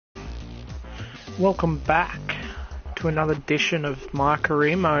Welcome back to another edition of my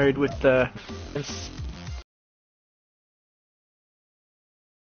career mode with the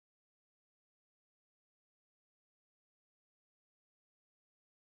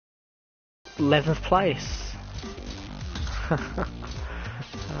 11th place.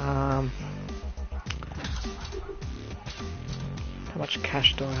 How much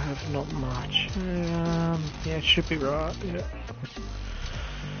cash do I have? Not much. Yeah, it should be right. Yeah.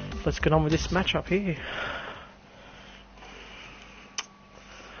 Let's get on with this matchup here.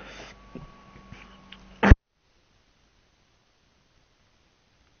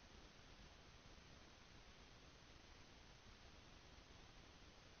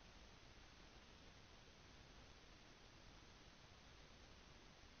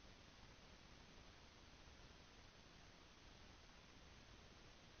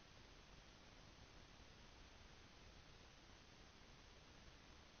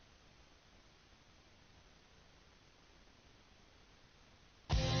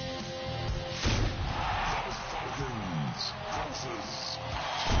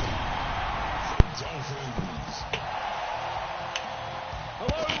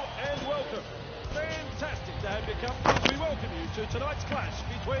 Hello and welcome. Fantastic to have your company as we welcome you to tonight's clash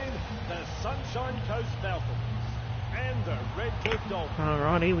between the Sunshine Coast Falcons and the Red Cliff Dolphins.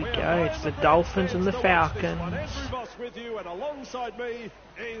 Alright, here we go. It's the Dolphins and the Falcons.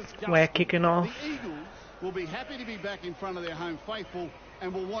 We're kicking off. The Eagles will be happy to be back in front of their home faithful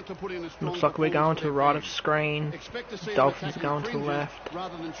and will want to put in a strong Looks like we're going to the right of screen. Dolphins are going to the left.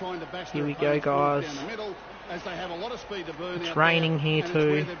 Rather than trying to bash Here we go, guys. down the middle, as they have a lot of speed to burn. It's raining here and too.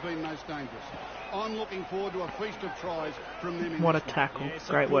 It's where they've been most dangerous. I'm looking forward to a feast of tries from them. What a tackle. Yes,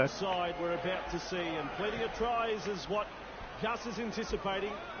 Great work. Side we're about to see, and plenty of tries is what Gus is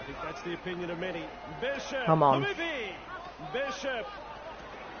anticipating. I think that's the opinion of many. Bishop, Come on. Bishop,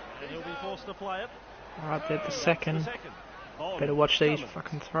 and he'll be forced to play it. Alright, they're the second. Better watch these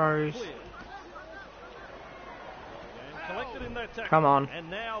fucking throws. Come on. And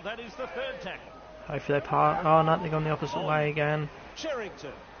now that is the third tackle. Hopefully they part. Oh no, they're going the opposite way again.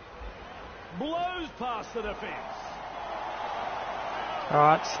 Sherrington blows past the defence.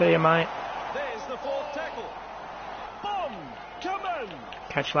 Alright, see you, mate. There's the fourth tackle. Bomb! Come on!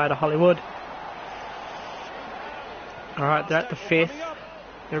 Catch later, Hollywood. Alright, they're at the fifth.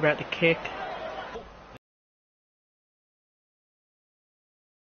 They're about to kick.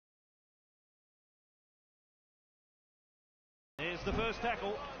 There's the first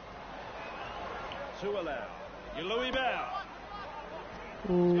tackle. To allow. Louis Bow.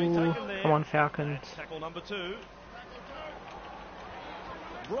 Ooh, come on, Falcons. Tackle number 2.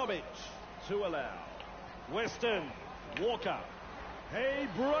 Bromwich. To allow. Weston. Walker. He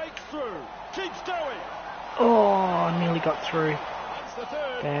breaks through. Keeps going. Oh, nearly got through. That's the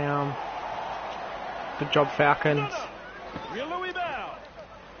third. Damn. Good job, Falcons. Louis Bow.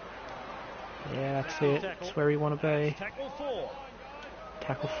 Yeah, that's it. That's where we want to be. Tackle 4.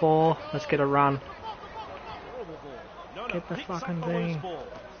 Tackle 4. Let's get a run. No, Get the picks fucking up the loose thing. ball.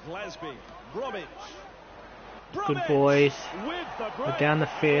 Glasby. Bromwich. Good boys. With the We're down the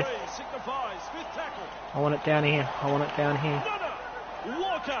fifth. signifies fifth tackle. I want it down here. I want it down here.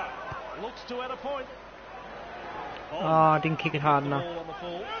 Walker looks to add a point. Oh, I didn't kick it hard enough.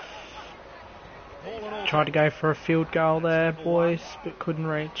 Tried to go for a field goal there, boys, but couldn't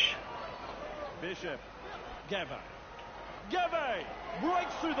reach. Bishop. Gavay. Gavay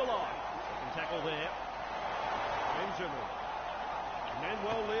breaks through the line. Second tackle there. Benjamin.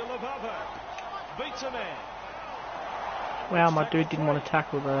 Manuel Leolavava beats a man. Wow, my dude didn't want to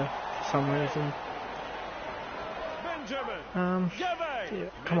tackle there for some reason. Benjamin. Gavay. Yeah,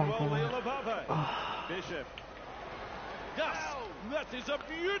 come on, come on. Leolavava. Oh. Bishop. Gus. That is a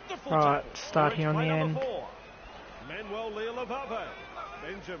beautiful Right, tackle. start here on the end. 4. Manuel Leolavava.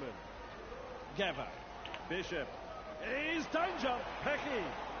 Benjamin. Gavay. Bishop. Here's danger. Pecky.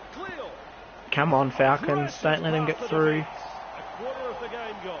 Clear. Come on, Falcons. Don't let him get through. A quarter of the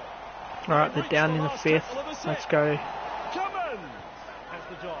game gone. Alright, they're down in the fifth. Let's go. Cummins has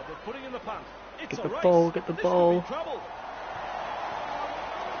the job of putting in the punt. It's Get a the race. ball, get the This ball. could be trouble.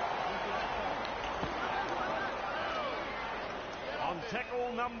 On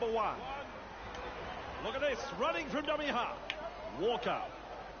tackle number 1. Look at this, running from dummy half. Walker.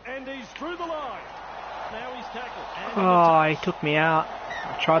 And he's through the line. Now he's tackled. And Oh, he took me out.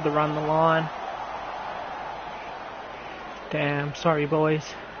 I tried to run the line. Damn, sorry boys.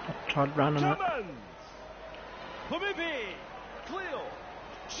 I tried running it. Cummins. Pumibi. Cleo.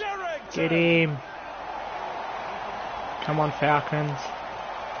 Sherrington. Get him. Come on, Falcons.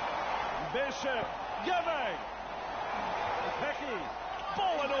 Bishop. Gavay. Pecky.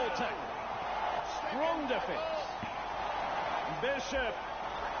 Ball and all tackle. Strong defence. Bishop.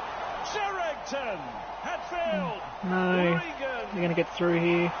 Sherrington. Hatfield. No. Regan. We're going to get through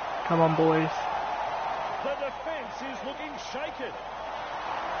here. Come on, boys. The defence is looking shaken.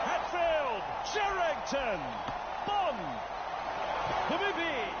 Hatfield. Sherrington. Bond.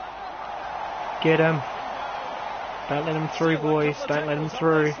 Habibi. Get him. Don't let him through, boys. Don't let him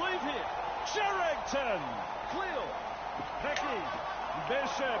through. Sherrington. Cleal. Pecky.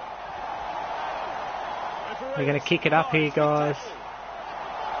 Bishop. We're going to kick it up here, guys.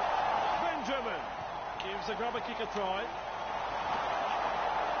 Benjamin gives the grubber kick a try.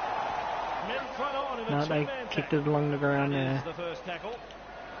 Men front on in a No, they two-man kicked tackle. it along the ground That there. is the first tackle.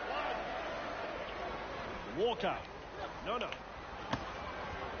 Walker. No.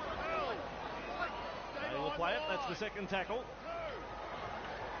 They will play it. That's the second tackle.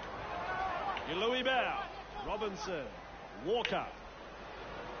 Louis Bow. Robinson. Walker.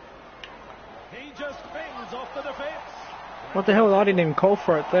 He just fends off the defence. What the hell? I didn't even call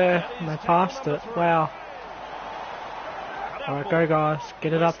for it there. And they passed it. Wow. Alright, go, guys.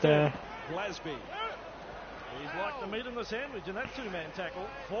 Get it up there. Glasby. He's like the meat in the sandwich in that two-man tackle.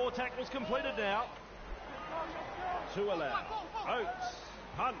 4 tackles completed now. 2 allowed. Oates.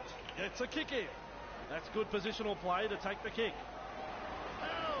 Hunt. Gets a kick in. That's good positional play to take the kick.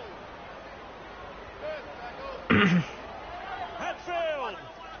 Hatfield.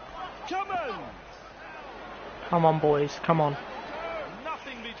 Cummins. Come on, boys. Come on.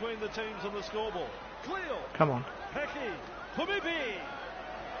 Nothing between the teams on the scoreboard. Cleal. Come on. Pecky. Habibi.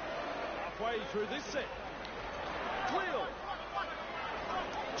 Halfway through this set. Cleal.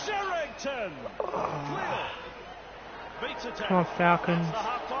 Sherrington. Cleal. Beats attack. Come on, Falcons. That's the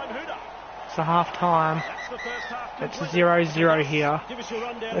half-time hooter. It's a half time. That's the first half It's completed. 0-0 here. Give us your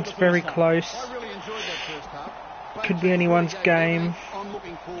rundown of It's the very first half. close. I really enjoyed that first half. Could be anyone's game. I'm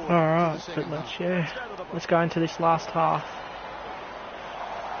looking forward to Alright, the but second let's, half. let's go into this last half.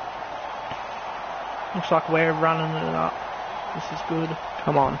 Looks like we're running it up. This is good.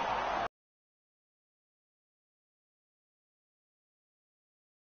 Come on.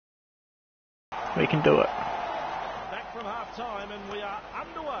 We can do it. Back from half-time and we are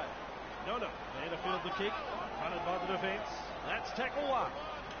underway. No. There to field the kick. Punted by the defence. That's tackle 1.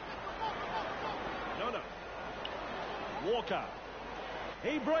 No. Walker.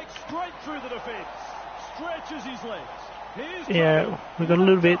 He breaks straight through the defence. Stretches his legs. Here's Yeah, trouble. we got a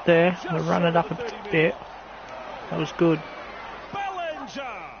little bit there. Just We run it short up of a 30 bit. metres. That was good.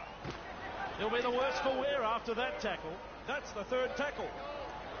 Ballinger. He'll be the worse for wear after that tackle. That's the third tackle.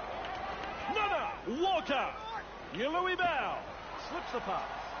 No. Walker. Louis Bow. Slips the pass.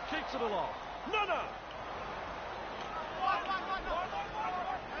 Keeps it along. No.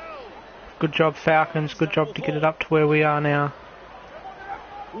 Good job, Falcons. Good job to get it up to where we are now.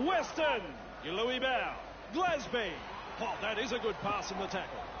 Weston. Louis Bow. Glasby. Oh, that is a good pass in the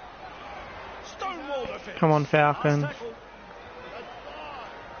tackle. Stonewall defence. Come on, Falcons. Last tackle.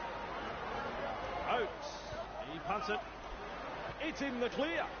 Oates. He punts it. It's in the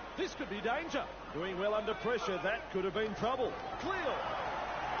clear. This could be danger. Doing well under pressure. That could have been trouble. Clear.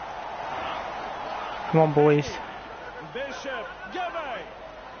 Come on, boys. Bishop. Gummy.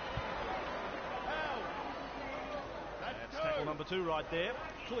 That's tackle number 2 right there.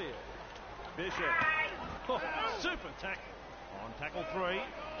 Clear. Bishop. Oh, super tackle. On tackle 3.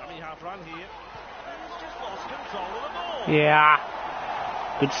 Dummy half run here. Just lost control of the ball. Yeah.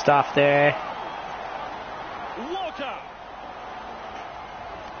 Good stuff there. Walker.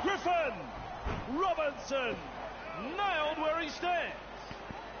 Griffin. Robinson. Nailed where he stands.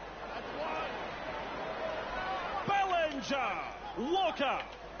 Ballinger. Walker.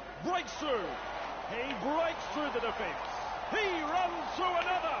 Breaks through. He breaks through the defence. He runs through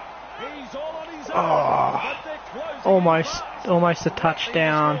another. He's all on his own. But they're closing Almost a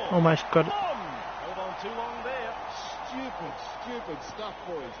touchdown. Almost got it. Held on too long there. Stupid stuff,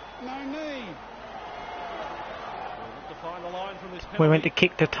 boys. No need. We'll look to find the line from this We penalty. went to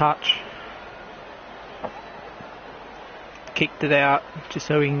kick to touch. Kicked it out just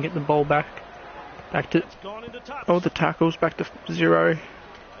so we can get the ball back. Back to It's gone into touch. all the tackles. Back to 0. He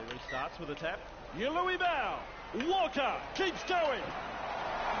restarts with a tap. Louis Bow. Walker keeps going.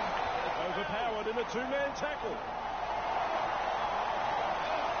 Overpowered in a two-man tackle.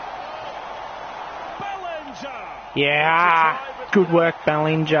 Ballinger. Yeah. Good work,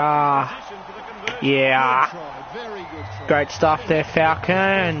 Ballinger. Position for the conversion. Yeah. Good try. Very good try. Great stuff there,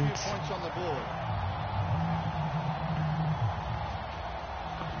 Falcons. 2 points on the board.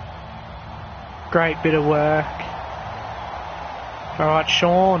 Great bit of work. Alright,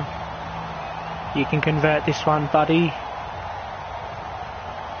 Sean. You can convert this one, buddy.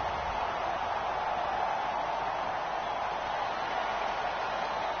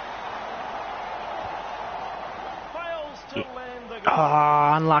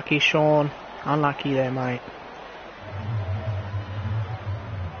 Ah, unlucky, Sean. Unlucky there, mate.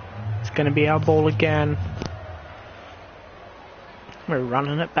 It's going to be our ball again. We're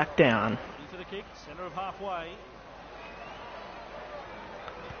running it back down. For the kick, centre of halfway.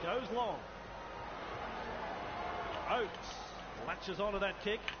 Goes long. Oates latches onto that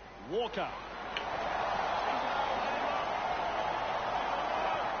kick. Walker.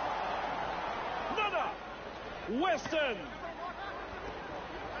 Western.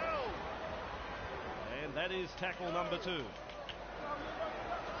 And that is tackle number 2.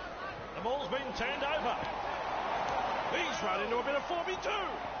 The ball's been turned over. He's run into a bit of 42.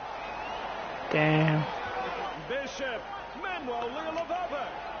 Damn. Bishop. Manuel Leolavava.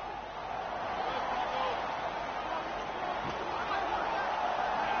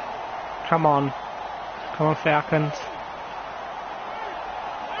 Come on. Come on, Falcons.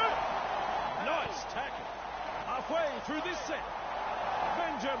 Nice tackle. Halfway through this set.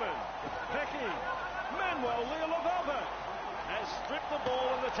 Benjamin. Pecky. Manuel Leolavava has stripped the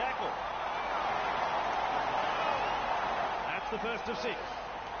ball in the tackle. That's the first of 6.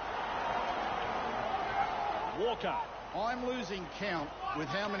 Walker. I'm losing count with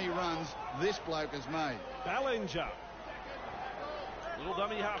how many runs this bloke has made. Ballinger. Little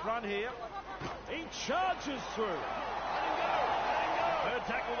dummy half run here. He charges through. Third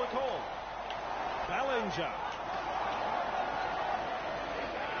tackle the call. Ballinger.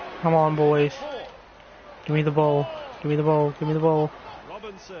 Come on, boys. Give me the ball. Give me the ball. Give me the ball.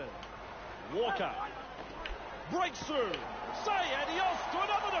 Robinson. Walker. Breaks through. Say adios to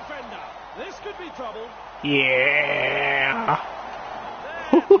another defender. This could be trouble. Yeah.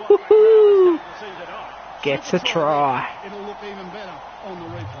 That's what the crowd is starting to see tonight. Gets a try. It'll look even better on the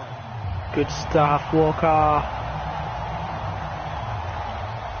replay. Good stuff, Walker.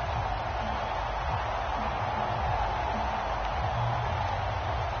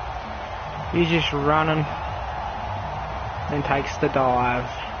 He's just running. Then takes the dive.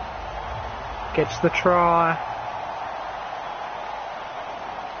 Gets the try.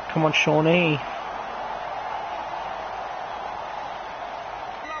 Come on, Shawnee.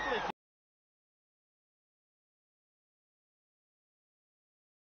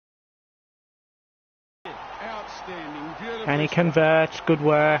 Outstanding. Beautiful. And he converts. Good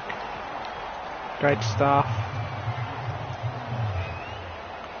work. Great stuff.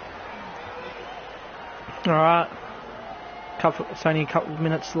 Alright. It's only a couple of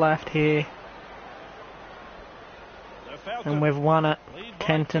minutes left here. And we've won it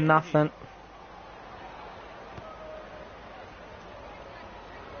 10-0.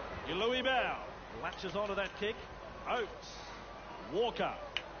 Louis Bow latches onto that kick. Oates. Walker.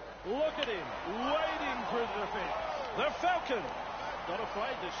 Look at him, wading through the defence. The Falcon. Not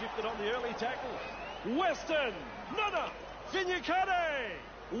afraid to shift it on the early tackles. Western. Nana. Finucane.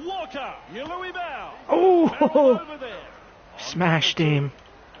 Walker. Louis Bow. Oh! Over there. Smashed him.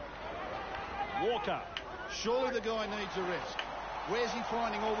 Walker. Surely the guy needs a rest. Where's he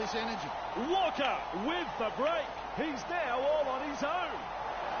finding all this energy? Walker with the break. He's now all on his own.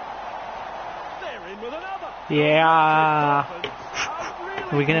 They're in with another. Yeah.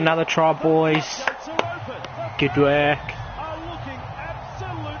 We get another try, boys. Good work. Are looking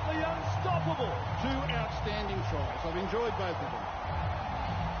absolutely unstoppable. 2 outstanding tries. I've enjoyed both of them.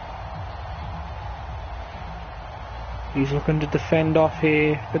 He's looking to defend off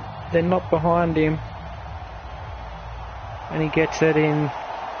here, but they're not behind him. And he gets it in.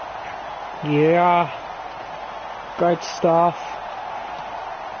 Yeah. Great stuff.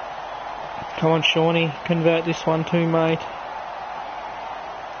 Come on, Shawnee. Convert this one too, mate.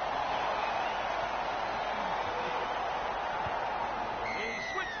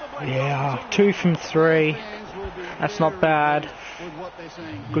 Yeah, 2 from 3. That's not bad.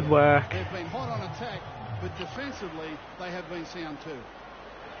 Good work. They've been hot on attack, but defensively they have been sound too.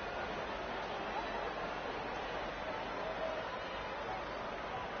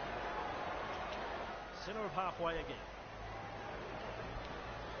 Centre of halfway again.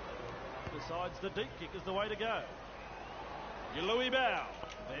 Decides the deep kick is the way to go. Louis Bow.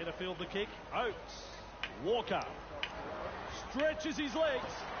 There to field the kick. Oates. Walker. Stretches his legs.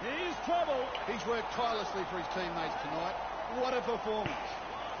 Here's trouble. He's worked tirelessly for his teammates tonight. What a performance.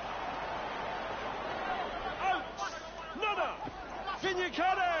 Oates. Nana.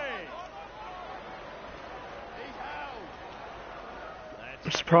 Finucane.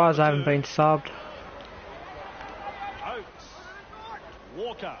 I'm surprised I haven't been subbed. Oates.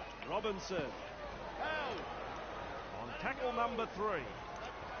 Walker. Robinson. On tackle number 3.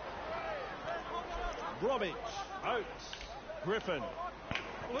 Bromwich. Oates. Griffin.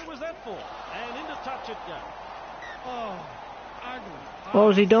 Well, who was that for? And into touch it goes. Oh, What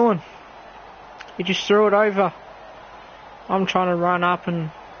was he doing? He just threw it over. I'm trying to run up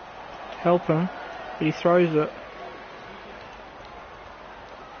and help him, but he throws it.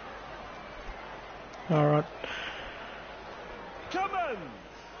 Alright.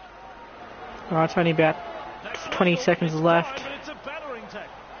 Alright, it's only about 20 seconds left.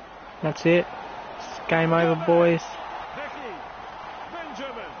 That's it. It's game over, boys.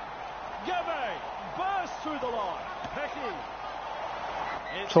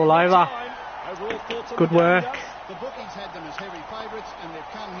 It's all over. Good work. The bookies had them as heavy favourites and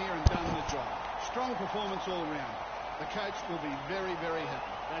they've come here and done the job. Strong performance all round. The coach will be very, very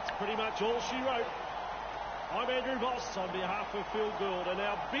happy. That's pretty much all she wrote. I'm Andrew Voss on behalf of Phil Gould and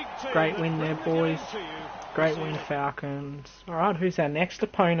our big team. Great win there, boys. Great win, Falcons. Alright, who's our next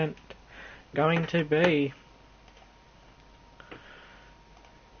opponent going to be?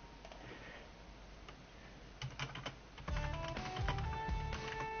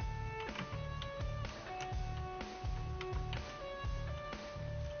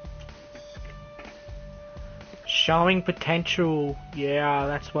 Showing potential. Yeah,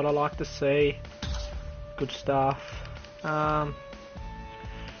 that's what I like to see. Good stuff.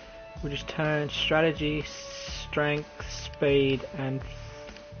 We just turn strategy, strength, speed and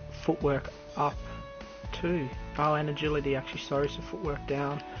footwork up too. Oh, and agility actually, sorry, so footwork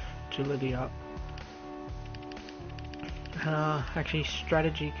down, agility up. Actually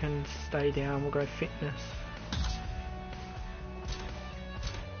strategy can stay down, we'll go fitness.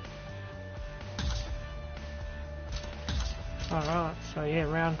 Alright, so yeah,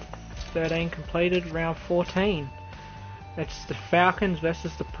 round 13 completed, round 14. It's the Falcons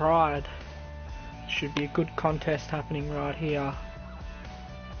versus the Pride. Should be a good contest happening right here.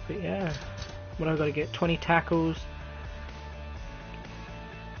 But yeah, what I've got to get, 20 tackles,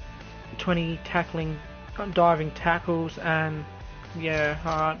 20 tackling, diving tackles, and yeah,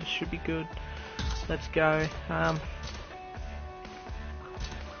 alright, this should be good. Let's go.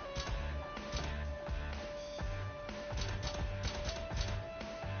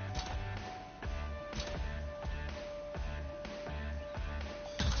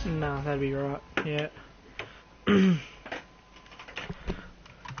 No, that'd be right, yeah.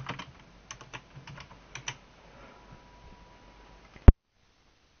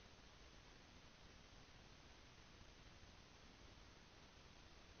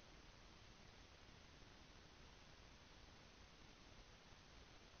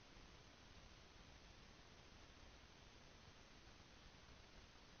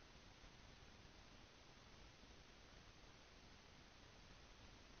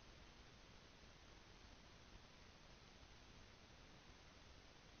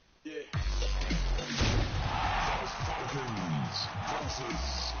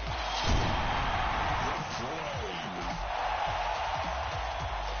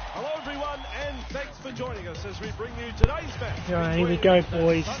 Hello everyone, and thanks for joining us as we bring you today's match. Alright, here we go,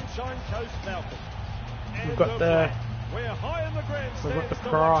 boys. Sunshine Coast Falcons. We've got the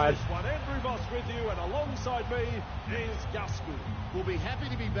Pride. Andrew Voss with you, and alongside me is Gus Gould. We'll be happy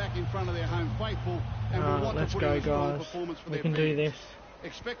to be back in front of their home faithful, and we'll want let's to put in go, a strong guys. performance for We their can do fans. this.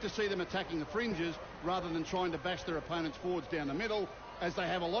 Expect to see them attacking the fringes rather than trying to bash their opponents forwards down the middle, as they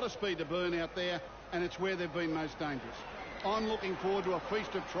have a lot of speed to burn out there, and it's where they've been most dangerous. I'm looking forward to a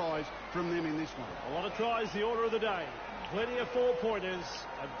feast of tries from them in this one. A lot of tries, the order of the day. Plenty of four-pointers.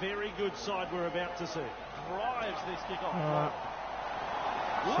 A very good side we're about to see. Drives this kick-off.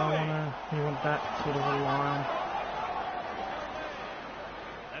 So you want that sort of a line.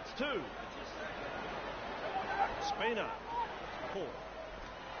 That's two. Spina. Four.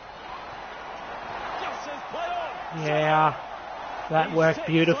 Just says play on. Yeah, that worked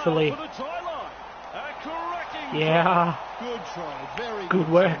beautifully. Yeah. Good try. Very good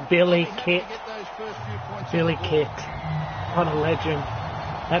work, Billy Kit. Billy Kit. What a legend.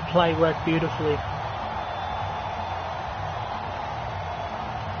 That play worked beautifully.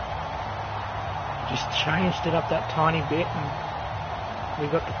 Just changed it up that tiny bit, and we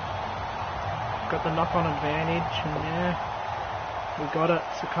got the knock-on advantage, and yeah, we got it.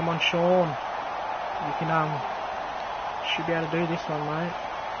 So come on, Sean. You can should be able to do this one, mate.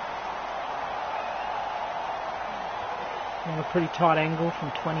 On a pretty tight angle from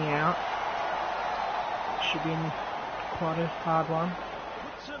 20 out. Should be in quite a hard one.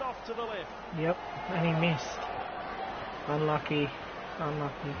 Puts it off to the left. Yep, and he missed. Unlucky.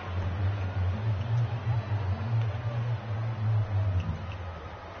 Unlucky.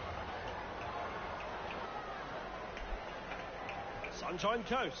 Sunshine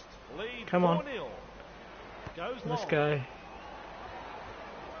Coast lead 4-0. Goes long. Let's go.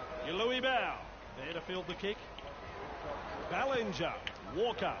 Louis Bow there to field the kick. Ballinger.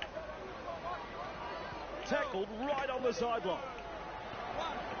 Walker. Tackled right on the sideline.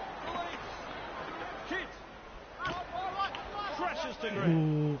 Kit. Crashes to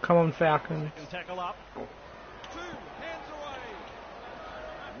ground. Ooh, come on, Falcons. Second tackle up. 2 hands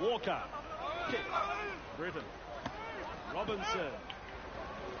away. Walker. Kick. Britton. Robinson.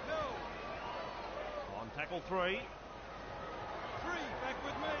 On tackle 3. 3 back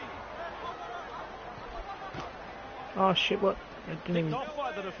with me. Oh shit! What? It didn't Picked even. off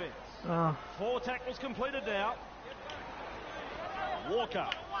by the defence. Oh. 4 tackles completed now. Walker.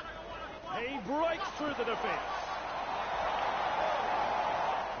 He breaks through the defence.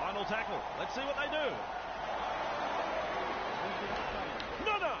 Final tackle. Let's see what they do.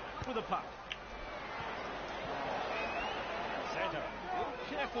 No, with a puck. Santo.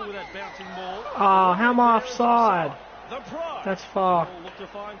 Careful with that bouncing ball. Oh, how am I offside? The Pride. That's far. Will look to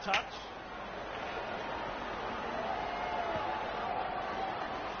find touch.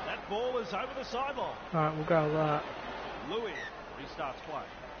 That ball is over the sideline. Alright, we'll go with that. Louis restarts play.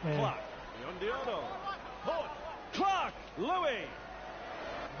 Yeah. Clark. Biondiano. Port. Clark. Louis.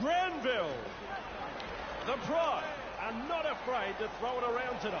 Granville. The Pride are not afraid to throw it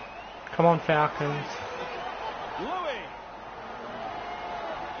around tonight. Come on, Falcons. Louis.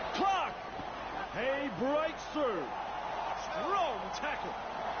 Clark. He breaks through. Strong tackle.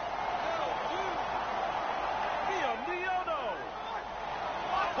 Biondiano.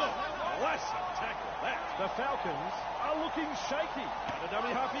 Classic tackle. That. The Falcons are looking shaky. The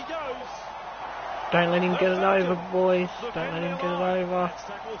dummy half he goes. Don't let him get it over, boys. Defend Don't let him their get it line. over. That's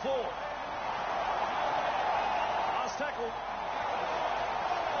tackle 4. Last tackle.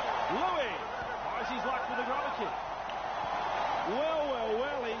 Louis tries his luck with a rubber kick.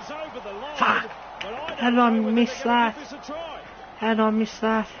 Well, he's over the line. Fuck. But I don't How did I know whether miss they're gonna that? give this a try. How did I miss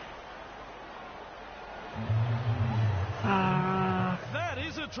that? That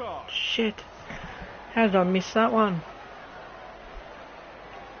is a try. Shit. How did I miss that one?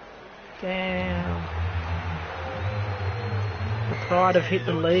 Damn. The Pride have hit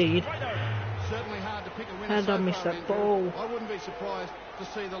the lead. Certainly hard to pick a winner. How did I miss that ball? I wouldn't be surprised to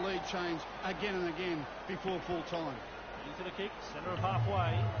see the lead change again and again before full time. Into the kick, centre of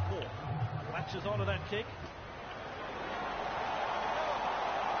halfway. Four. Latches onto that kick.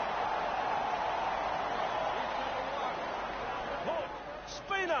 Four.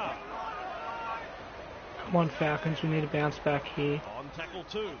 Spinner. Come on, Falcons, we need to bounce back here. On tackle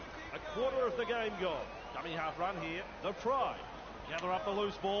 2. A quarter of the game gone. Dummy half run here. The Pride gather up the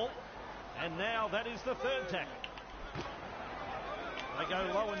loose ball. And now that is the 3rd tackle. They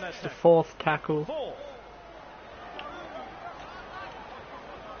go low in that The tackle. 4th tackle. 4.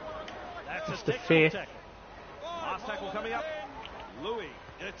 That's It's a the technical 5th. tackle. Last tackle coming up. Louis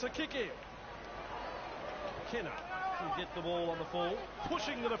gets a kick in. Kenner can get the ball on the full.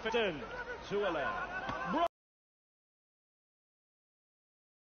 Pushing the defence in. 2 allowed.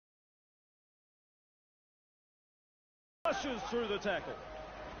 Rushes through the tackle.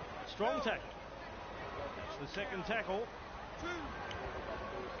 Strong tackle. It's the 2nd tackle.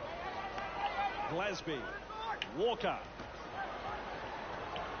 Glasby. Walker.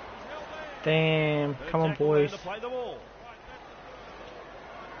 Damn. Third Come on, tackle boys. man to play the ball.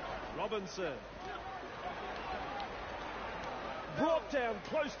 Robinson. Brought down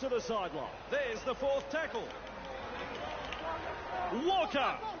close to the sideline. There's the 4th tackle.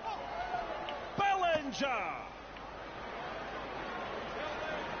 Walker. Ballinger.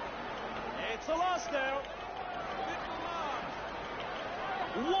 It's the last now.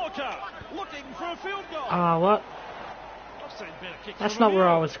 Walker looking for a field goal. Ah, what? I've seen better kicks That's from not where him.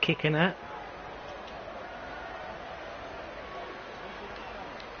 I was kicking at.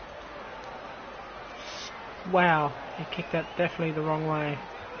 Wow, he kicked that definitely the wrong way.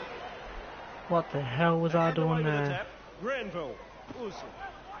 What the hell was I And away doing with the there? tap. Granville. Uso.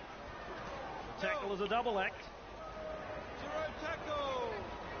 The tackle is a double act.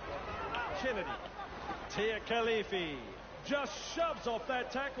 Kennedy. Tia Khalifi just shoves off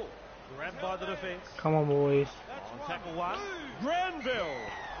that tackle. Grabbed by the defence. Come on, boys. On tackle 1. Granville.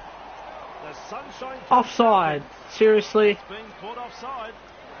 The sunshine. Offside. Seriously? It's being caught offside.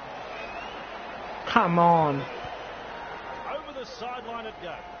 Come on. Over the sideline it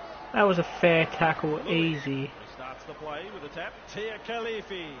goes. That was a fair tackle. Easy. Starts the play with a tap. Tia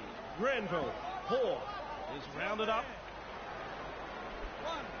Khalifi. Granville. Hall is rounded up.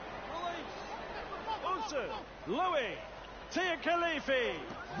 Uso. Louis. Tia Khalifi.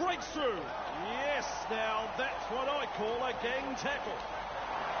 Breaks through. Yes, now that's what I call a gang tackle.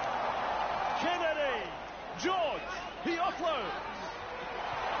 Kennedy. George. He offloads.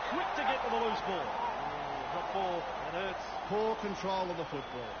 Quick to get to the loose ball. Drop ball and hurts. Poor control of the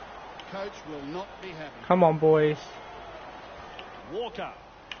football. Coach will not be happy. Come on, boys. Walker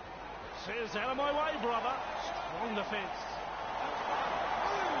says, out of my way, brother. Strong defence.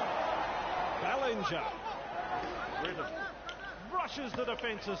 Ballinger. Rhythm. Brushes the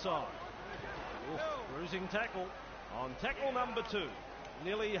defence aside. Oof, bruising tackle on tackle number 2.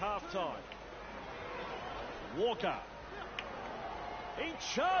 Nearly half-time. Walker. He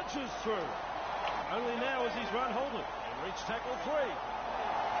charges through. Only now as he's run halted and reached tackle 3.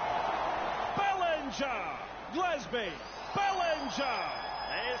 Ballinger. Glasby. Ballinger.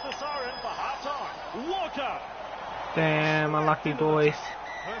 There's the siren for half-time. Walker. Damn, unlucky boys.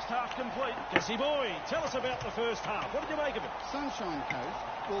 First half complete. Jesse Boy, tell us about the first half. What did you make of it? Sunshine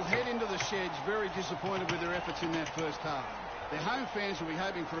Coast will head into the sheds very disappointed with their efforts in that first half. Their home fans will be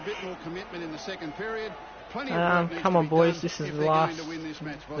hoping for a bit more commitment in the second period. Plenty of work needs come to on, be boys. done This is if the they're last. going to win this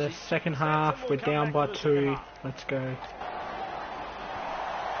match, The Vossi. second half. We're down by 2. Let's go.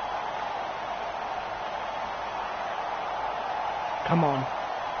 Come on.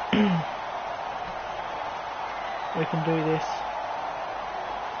 We can do this.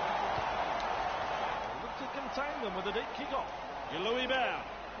 Look to contain them with a deep kick-off. Louis Bow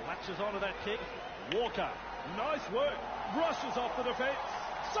latches onto that kick. Walker, nice work. Brushes off the defence.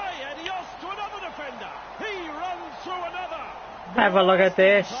 Say adios to another defender. He runs through another. Have a look at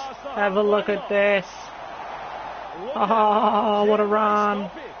this. Have a look at this. Oh, what a run.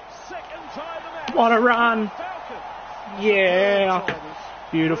 What a run. Yeah.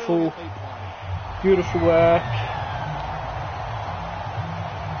 Beautiful. Beautiful work.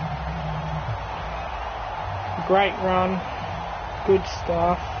 Great run. Good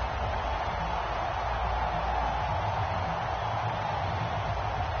stuff.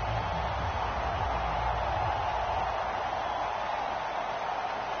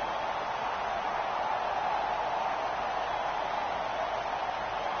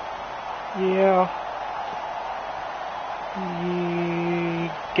 Yeah.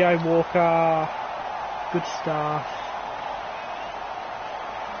 Go Walker. Good stuff.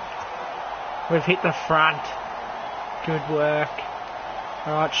 We've hit the front. Good work.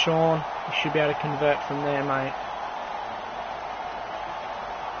 Alright, Sean. You should be able to convert from there, mate.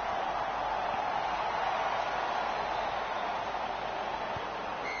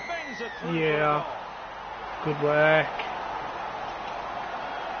 Yeah. Good work.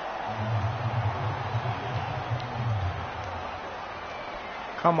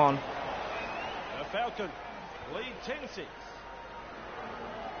 Come on. The Falcon lead 10-6.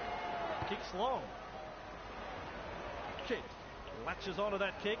 Kicks long. Kick. Latches onto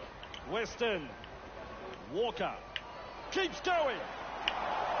that kick. Weston. Walker. Keeps going.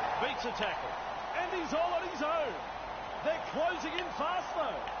 Beats a tackle. And he's all on his own. They're closing in fast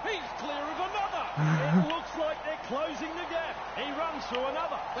though. He's clear of another. It looks like they're closing the gap. He runs through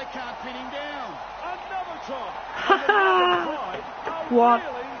another. They can't pin him down. Another try. And another try. What?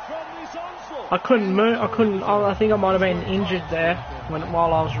 From this onslaught. I couldn't move. I think I might have been injured there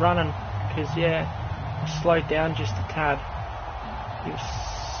while I was running. Because yeah, I slowed down just a tad.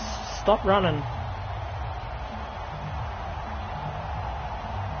 Stop running.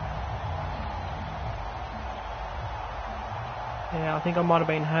 Yeah, I think I might have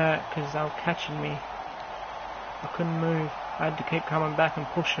been hurt because they were catching me. I couldn't move. I had to keep coming back and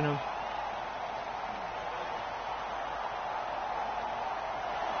pushing them.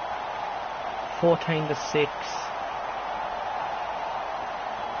 $14 to 6.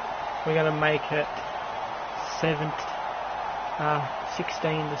 We're gonna make it 16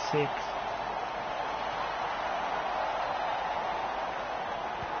 to 6.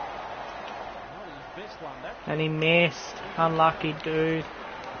 And he missed. Unlucky, dude.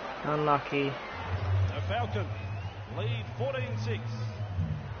 Unlucky. The Falcon lead 14-6.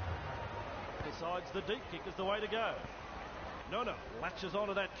 Decides the deep kick is the way to go. No, latches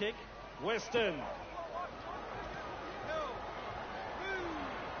onto that kick. Weston.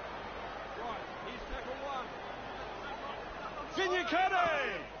 Vignacone.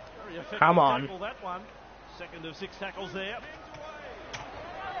 Very effective Come on. tackle, that one. Second of 6 tackles there.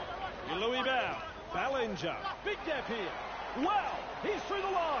 Louis Bow. Ballinger. Big gap here. Wow, he's through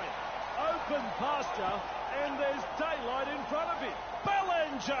the line. Open pasture, and there's daylight in front of him.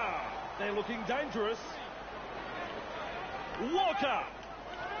 Ballinger. They're looking dangerous. Walker.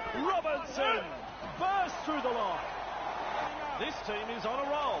 Robertson. Burst through the line. This team is on a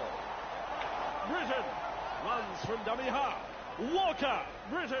roll. Britton runs from dummy half. Walker.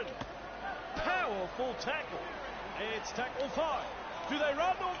 Britton. Powerful tackle. It's tackle 5. Do they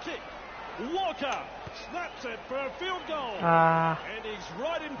run or kick? Walker snaps it for a field goal. And he's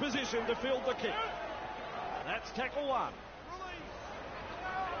right in position to field the kick. That's tackle 1.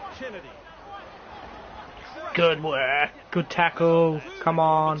 Kennedy. Good work. Good tackle. Come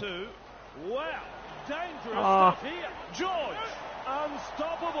on. 2. Wow. Dangerous Oh. stuff here. George.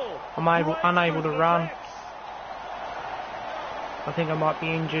 Unstoppable. I'm unable to run. I think I might be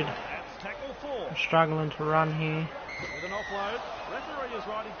injured. That's tackle 4. I'm struggling to run here. With an offload. Referee is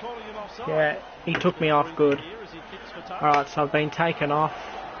right in calling him offside. Yeah, he took me off good. Here as he kicks for touch. Alright, so I've been taken off.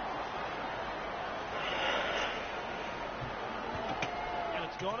 And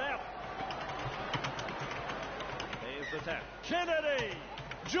it's gone out. There's the tap. Kennedy.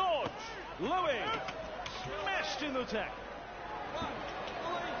 George. Louis. Smashed in the tap.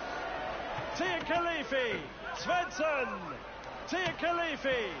 Tia Khalifi. Svensson. Tia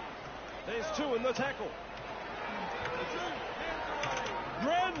Khalifi. There's 2 in the tackle.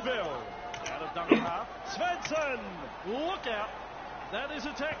 Granville. Out of double half. Svensson. Look out. That is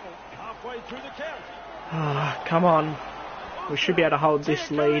a tackle. Halfway through the count. Ah, come on. We should be able to hold this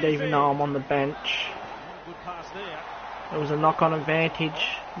lead even though I'm on the bench. Good pass there. There was a knock-on advantage.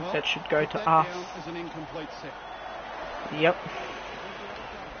 Well, That should go put to that us. down as an incomplete set. Yep.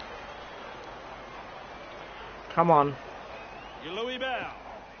 Come on. Louis Bow.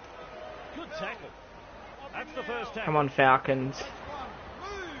 Good tackle. That's the first tackle. Come on, Falcons.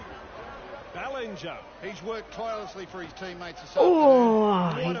 Ballinger. He's worked tirelessly for his teammates this Oh,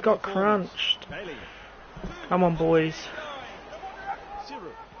 afternoon. he What a got performance. crunched. Bailey. Come on, boys.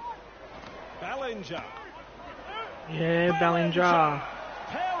 Siru. Ballinger. Yeah, Ballinger.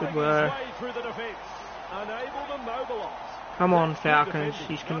 Powering Good his work. way through the defence. Unable to mobilise. Come on, That's good Falcons.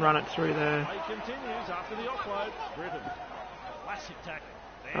 defending. You can run it through there. Play continues after the offload. Britain. Classic tackle.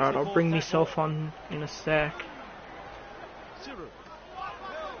 There's Alright, the I'll fourth bring tackle. myself on in a sec. Siru.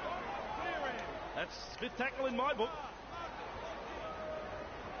 That's fifth tackle in my book.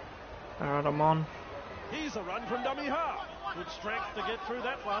 Alright, I'm on. Here's a run from dummy half. Good strength to get through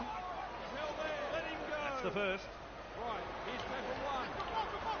that one. That's the first.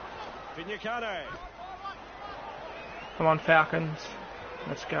 Vinyakane. Come on, Falcons.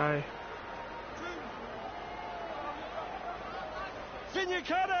 Let's go.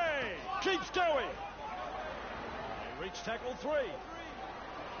 Vinyakane keeps going. They reach tackle 3.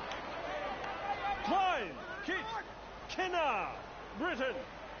 Klein, kick, Kennar, Britain,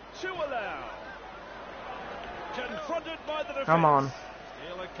 Chualau. Confronted by the defence. Come on.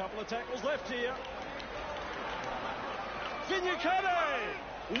 Still a couple of tackles left here.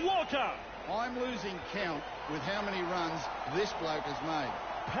 Vinyakane, Walker. I'm losing count with how many runs this bloke has made.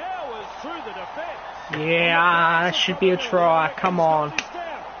 Powers through the defence. Yeah, that should be a try. Come on.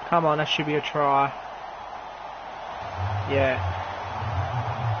 Come on, that should be a try. Yeah,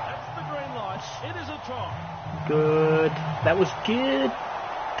 That's the green light. It is a try. good. That was good.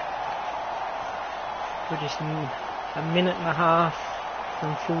 We're just a minute and a half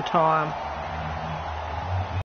from full time.